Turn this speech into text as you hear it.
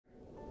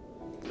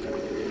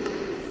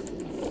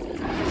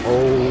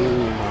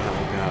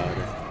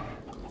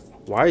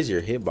Why is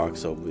your hitbox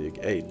so big?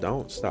 Hey,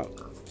 don't stop.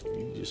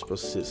 You're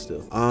supposed to sit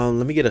still.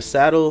 Let me get a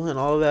saddle and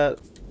all of that.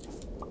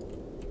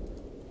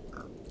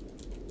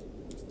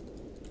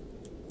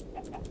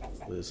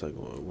 It's like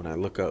when I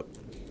look up,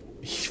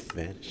 he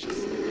vanishes.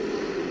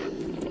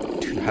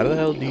 Dude, how the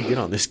hell do you get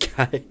on this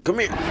guy? Come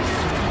here.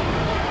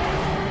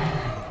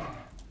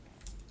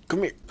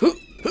 Come here.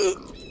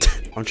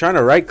 I'm trying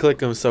to right click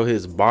him so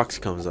his box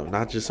comes up,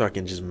 not just so I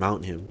can just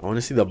mount him. I want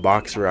to see the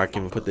box where I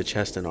can put the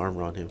chest and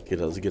armor on him. Okay,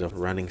 let's get a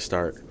running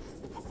start.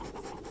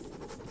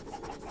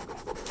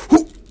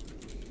 You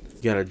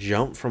gotta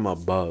jump from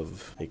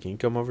above. Hey, can you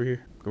come over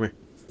here? Come here.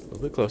 A little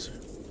bit closer.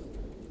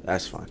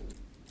 That's fine.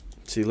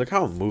 See, look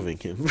how I'm moving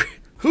him.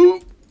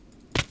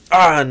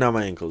 Ah, now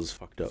my ankle is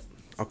fucked up.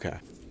 Okay.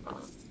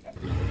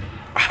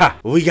 Ah,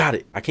 we got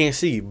it. I can't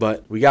see,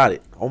 but we got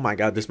it. Oh my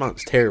god, this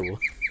mount's terrible.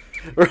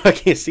 Bro, I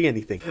can't see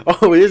anything.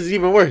 Oh, this is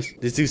even worse.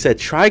 This dude said,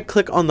 try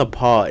click on the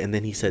paw, and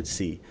then he said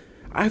C.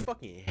 I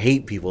fucking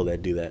hate people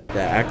that do that.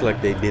 That act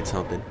like they did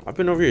something. I've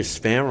been over here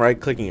spam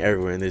right clicking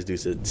everywhere, and this dude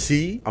said,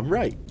 see? I'm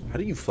right. How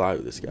do you fly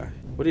with this guy?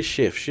 What is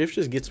shift? Shift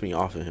just gets me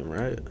off of him,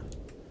 right?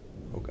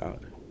 Oh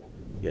god.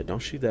 Yeah, don't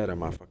shoot that at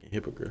my fucking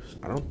hippogriffs.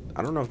 I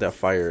don't know if that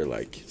fire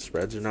like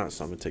spreads or not,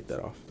 so I'm gonna take that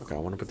off. Okay, I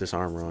want to put this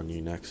armor on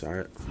you next. All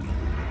right.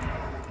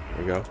 There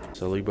we go.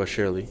 Slowly but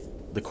surely.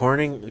 The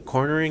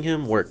cornering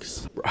him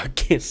works. Bro, I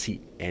can't see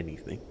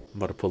anything. I'm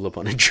about to pull up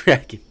on a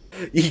dragon.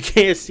 You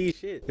can't see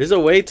shit. There's a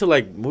way to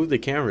like move the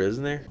camera,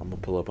 isn't there? I'm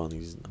gonna pull up on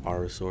these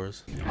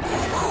Arosaurs.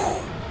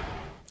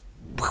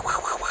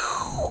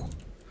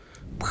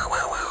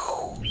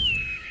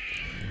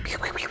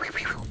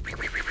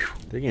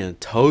 They're getting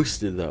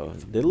toasted though.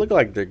 They look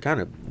like they're kind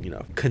of, you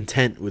know,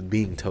 content with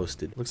being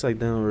toasted. Looks like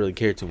they don't really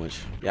care too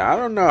much. Yeah, I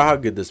don't know how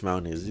good this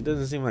mount is. He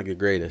doesn't seem like the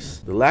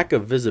greatest. The lack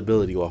of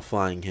visibility while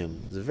flying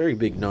him is a very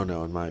big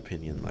no-no in my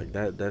opinion. Like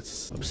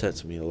that's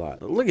upsets me a lot.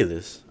 But look at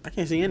this. I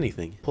can't see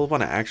anything. Pull up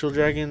on an actual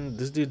dragon.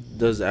 This dude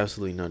does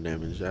absolutely no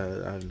damage.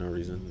 I have no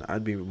reason.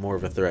 I'd be more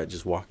of a threat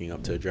just walking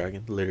up to a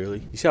dragon,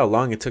 literally. You see how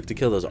long it took to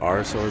kill those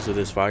Arosaurs with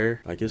his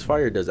fire? Like his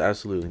fire does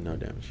absolutely no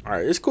damage. All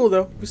right, it's cool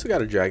though. We still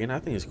got a dragon. I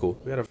think it's cool.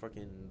 We got a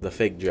fucking the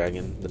fake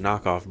dragon, the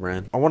knockoff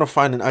brand. I want to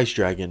find an ice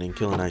dragon and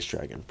kill an ice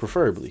dragon.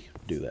 Preferably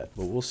do that,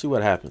 but we'll see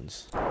what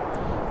happens.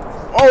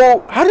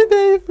 Oh, how did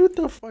they? What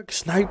the fuck?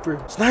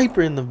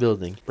 Sniper in the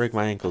building. Break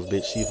my ankles,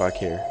 bitch. See if I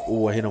care.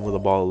 Oh, I hit him with a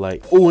ball of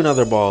light. Oh,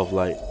 another ball of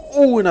light.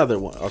 Oh, another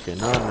one. Okay,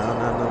 no.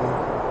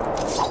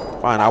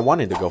 Fine, I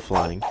wanted to go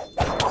flying.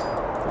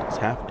 What's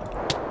happening?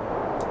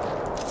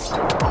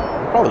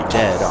 I'm probably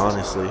dead,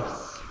 honestly.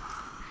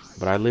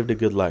 But I lived a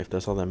good life.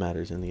 That's all that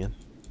matters in the end.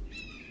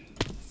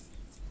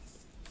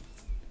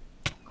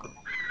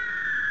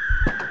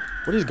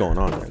 What is going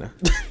on right now?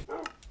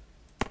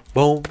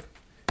 Boom.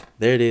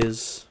 There it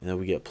is. And then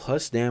we get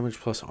plus damage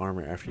plus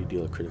armor after you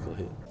deal a critical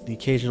hit. The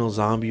occasional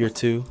zombie or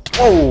two.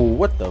 Oh,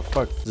 what the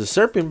fuck? There's a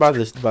serpent by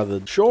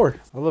the shore.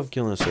 I love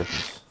killing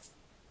serpents.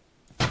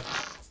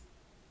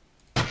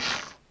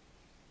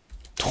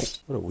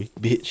 What a weak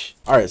bitch.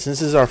 Alright,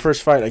 since this is our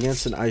first fight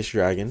against an ice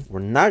dragon, we're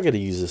not going to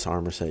use this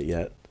armor set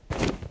yet.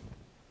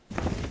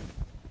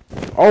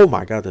 Oh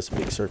my god, that's a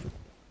big serpent.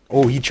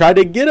 Oh, he tried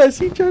to get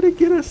us.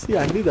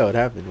 Yeah, I knew that would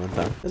happen one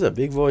time. That's a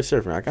big boy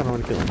serpent. I kind of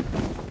want to kill him.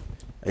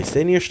 Hey,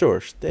 stay near shore.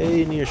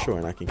 Stay near shore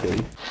and I can kill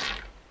you.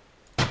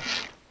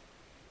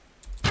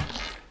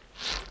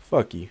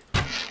 Fuck you.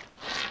 I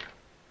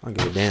don't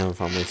give a damn if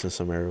I'm wasting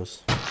some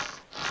arrows.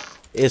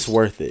 It's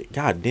worth it.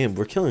 God damn,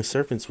 we're killing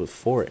serpents with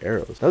 4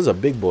 arrows. That was a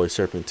big boy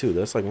serpent too.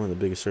 That's like one of the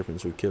biggest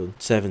serpents we killed.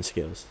 7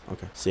 scales.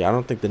 Okay. See, I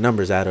don't think the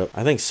numbers add up.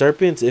 I think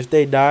serpents, if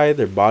they die,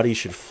 their body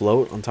should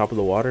float on top of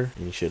the water.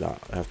 And you should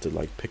have to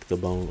like pick the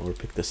bone or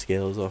pick the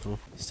scales off them.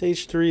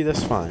 Stage 3,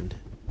 that's fine.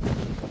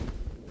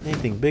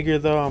 Anything bigger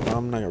though,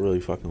 I'm not really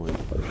fucking with.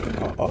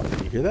 Oh,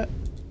 you hear that?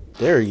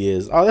 There he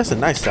is. Oh, that's a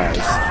nice size.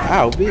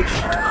 Ow, bitch.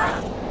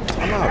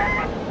 Come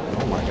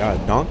out. Oh my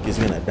god, Donk is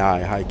gonna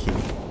die, high key.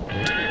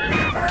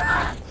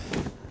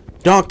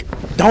 Donk,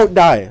 don't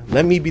die.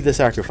 Let me be the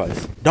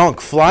sacrifice. Donk,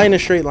 fly in a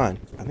straight line.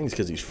 I think it's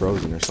because he's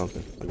frozen or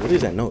something. Like, what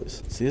is that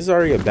noise? See, this is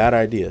already a bad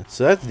idea.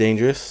 So that's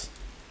dangerous.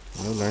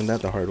 I learned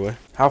that the hard way.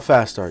 How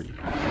fast are you?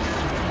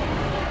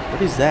 What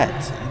is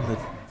that?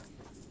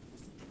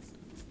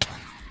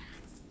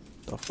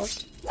 The fuck?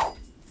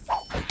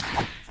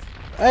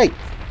 Hey!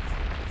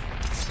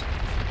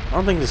 I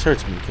don't think this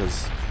hurts me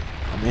because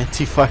I'm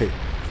anti-fire.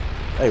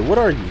 Hey, what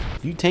are you?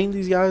 Do you tame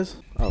these guys?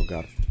 Oh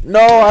god. No,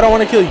 I don't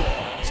want to kill you.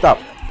 Stop.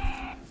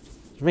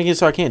 You're making it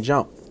so I can't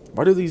jump.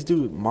 Why do these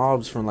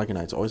mobs from Lycan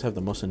Knights always have the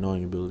most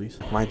annoying abilities?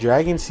 My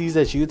dragon sees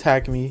that you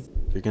attack me,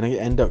 you're gonna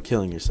end up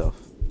killing yourself.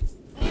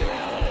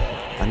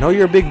 I know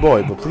you're a big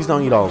boy, but please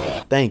don't eat all of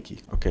that. Thank you.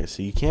 Okay,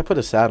 so you can't put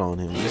a saddle on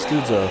him. This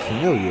dude's a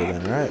familiar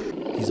then, right?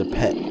 He's a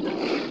pet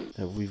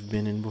that we've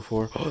been in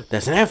before. Oh,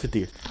 that's an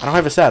amphitheater. I don't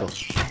have a saddle.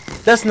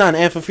 That's not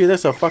an amphitheater.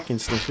 That's a fucking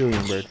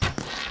Snuffilian bird.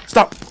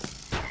 Stop.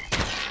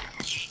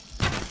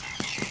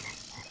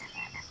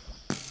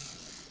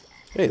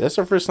 Hey, that's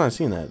our first time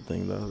seeing that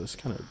thing though. That's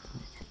kind of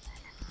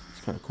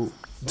cool.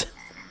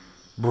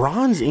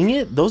 Bronze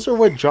ingot? Those are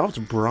what drops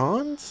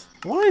bronze?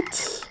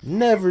 What?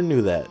 Never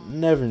knew that.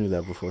 Never knew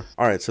that before.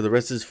 Alright, so the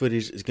rest of this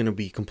footage is going to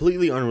be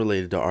completely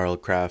unrelated to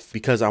RLCraft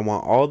because I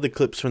want all the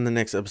clips from the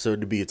next episode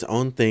to be its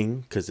own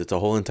thing because it's a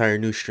whole entire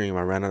new stream.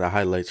 I ran out of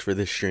highlights for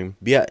this stream.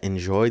 But yeah,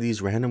 enjoy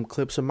these random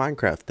clips of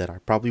Minecraft that I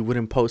probably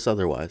wouldn't post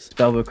otherwise.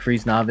 Spellbook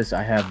Freeze Novice,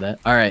 I have that.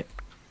 Alright,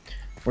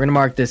 we're going to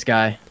mark this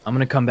guy. I'm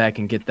going to come back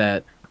and get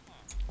that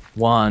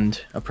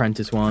wand,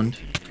 apprentice wand.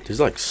 There's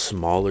like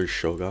smaller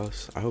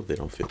Shogas. I hope they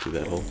don't fit through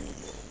that hole.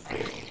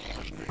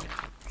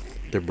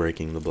 They're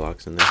breaking the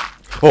blocks in there.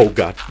 Oh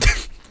god.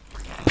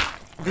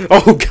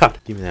 Oh god.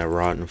 Give me that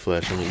rotten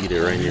flesh. I'm gonna eat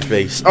it right in your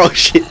face. Oh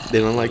shit. They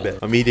don't like that.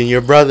 I'm eating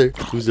your brother.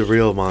 Who's the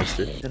real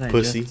monster?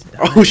 Pussy.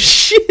 Oh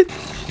shit.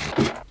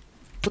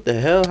 What the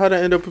hell? How'd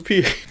I end up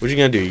here? What you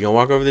gonna do? You gonna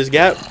walk over this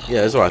gap?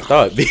 Yeah, that's what I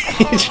thought,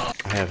 bitch.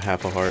 I have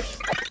half a heart.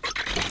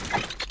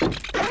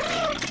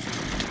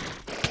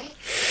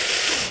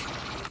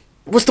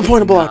 What's the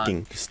point of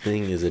blocking? This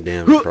thing is a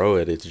damn pro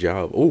at its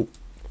job. Oh.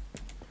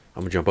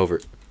 I'm gonna jump over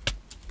it.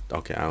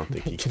 Okay, I don't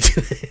think you can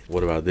do that.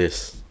 What about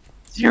this?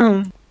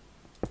 I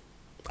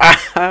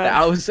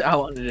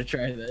wanted to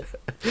try that.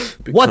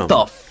 What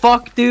the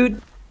fuck,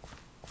 dude?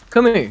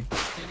 Come here.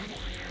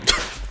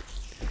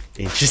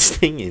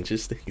 Interesting.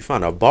 You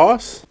found a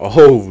boss?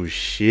 Oh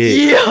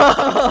shit.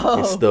 Yo!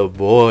 It's the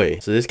boy.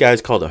 So this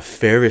guy's called a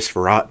Ferris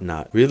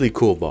Rotnot. Really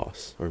cool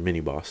boss. Or mini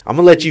boss. I'm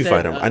gonna let you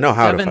fight him. I know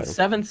how to fight him.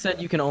 Seventh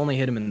said you can only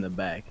hit him in the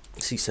back.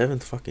 See,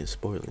 Seventh fucking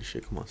spoiling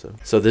shit. Come on, Seven.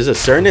 So there's a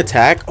certain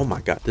attack. Oh my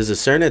god. There's a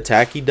certain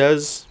attack he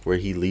does where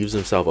he leaves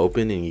himself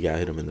open and you gotta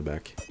hit him in the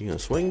back. You gonna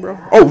swing, bro?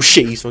 Oh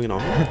shit, he's swinging on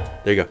me.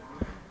 There you go.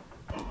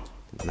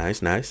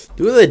 Nice.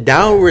 Do the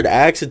downward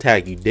axe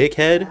attack, you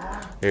dickhead.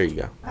 There you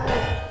go.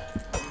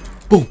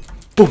 Boom.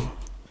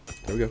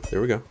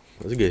 There we go.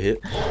 That was a good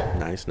hit.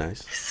 Nice.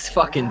 This is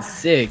fucking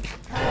sick.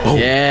 Boom.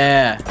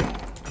 Yeah.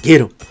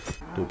 Get him.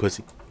 Do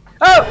pussy.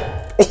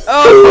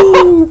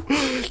 Oh!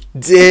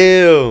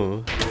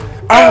 Damn.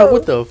 Ah,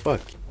 what the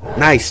fuck?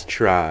 Nice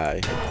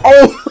try.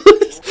 Oh!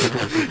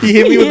 He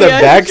hit me with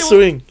that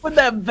backswing. With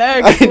that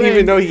backswing. I didn't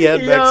even know he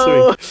had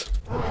backswing.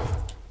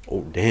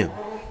 Oh, damn.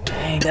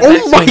 Dang, that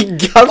oh my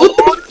god, what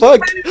the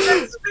fuck?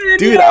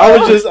 Dude, I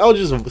was just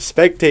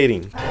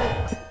spectating.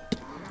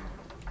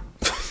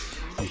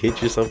 You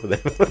hit yourself with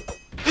that.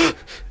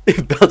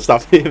 It bounced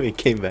off him and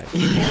came back.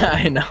 Yeah,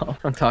 I know.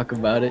 Don't talk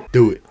about it.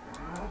 Do it.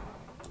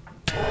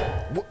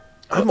 What?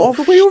 I'm all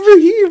the way over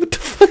here. What the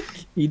fuck?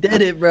 He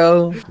did it,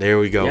 bro. There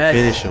we go. Yes.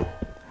 Finish him.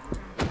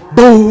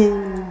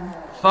 Boom.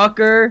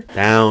 Fucker.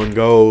 Down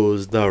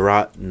goes the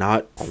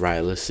Rotnot.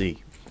 Alright, let's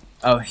see.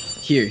 Oh,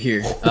 here.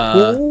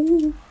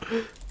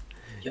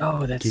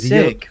 Yo, that's Giddy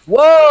sick. Up.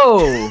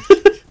 Whoa.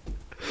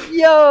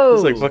 Yo.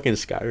 It's like fucking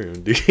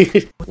Skyrim,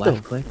 dude. What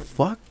Left the click.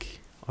 fuck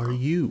are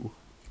you?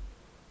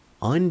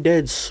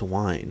 Undead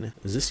swine.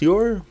 Is this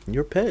your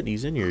pet?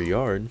 He's in your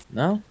yard.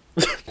 No.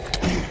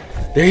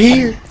 They're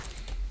here.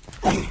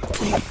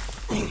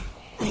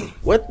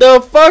 What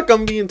the fuck?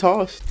 I'm being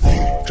tossed.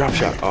 Drop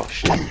shot. Oh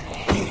shit. I'm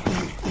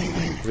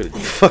gonna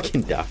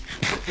fucking die.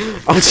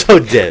 I'm so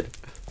dead.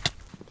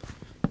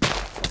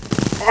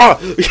 Oh.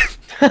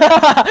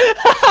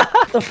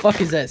 What the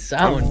fuck is that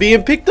sound? I'm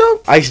being picked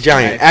up. Ice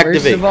Giant, Right,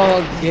 activate. First of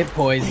all, get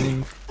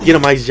poisoned. Get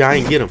him, Ice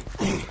Giant. Get him.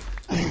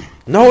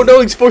 No,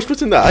 he's force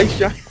pushing the Ice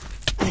Giant.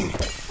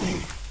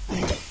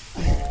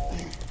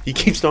 He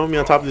keeps throwing me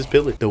on top of this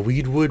pillar. The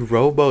Weedwood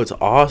rowboat's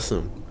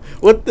awesome.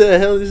 What the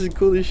hell? This is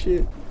cool as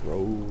shit.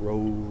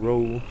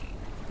 Row.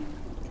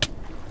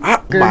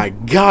 Ah, my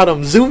god,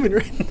 I'm zooming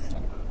right now.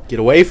 Get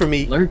away from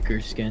me. Lurker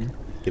skin.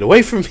 Get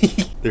away from me.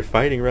 They're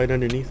fighting right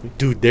underneath me.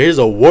 Dude, there's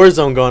a war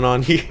zone going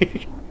on here.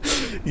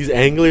 These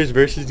anglers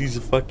versus these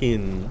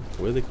fucking,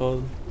 what are they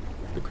called?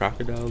 The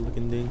crocodile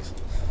looking things.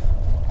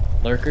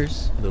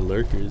 Lurkers? The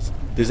lurkers.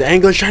 There's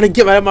anglers trying to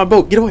get out of my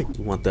boat. Get away.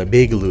 I want the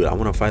big loot. I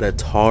want to fight a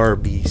tar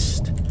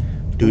beast.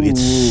 Dude,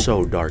 it's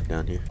so dark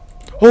down here.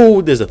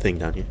 Oh, there's a thing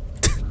down here.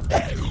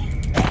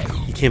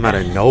 He came out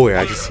of nowhere.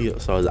 I just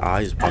saw his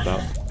eyes pop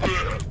out.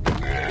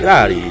 Get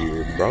out of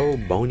here, bro.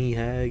 Bony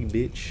hag,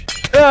 bitch.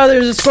 Oh,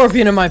 there's a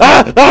scorpion in my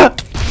boat. Ah!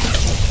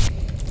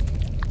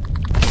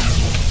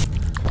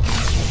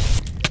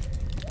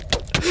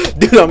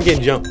 Dude, I'm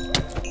getting jumped.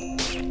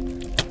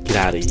 Get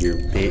out of here,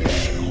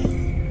 bitch.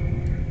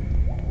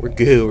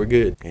 We're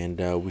good. And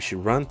we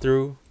should run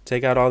through,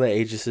 take out all the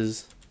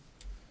Aegises.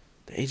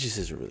 The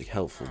Aegises are really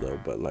helpful though,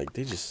 but like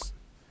they just,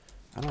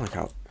 I don't like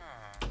how.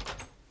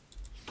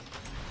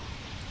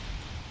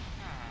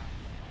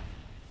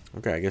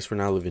 Okay, I guess we're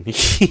not living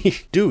here.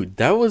 Dude,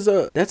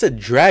 that's a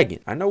dragon.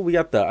 I know we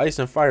got the ice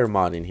and fire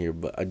mod in here,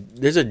 but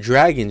there's a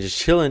dragon just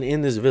chilling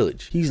in this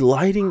village. He's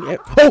lighting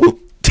oh!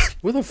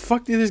 Where the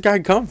fuck did this guy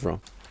come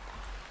from?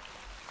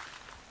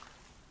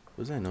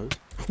 What's that noise?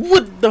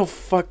 What the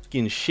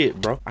fucking shit,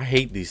 bro? I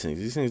hate these things.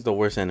 These things are the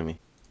worst enemy.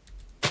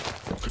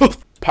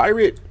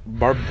 Pirate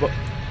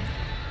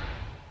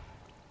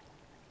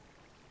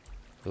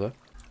Hello?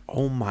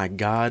 Oh my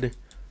god.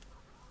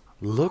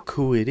 Look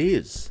who it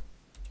is.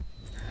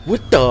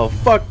 What the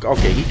fuck?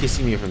 Okay, he can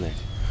see me from there.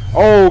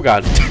 Oh,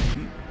 God.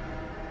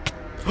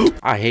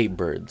 I hate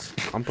birds.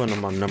 I'm putting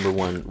them on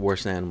 #1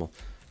 worst animal.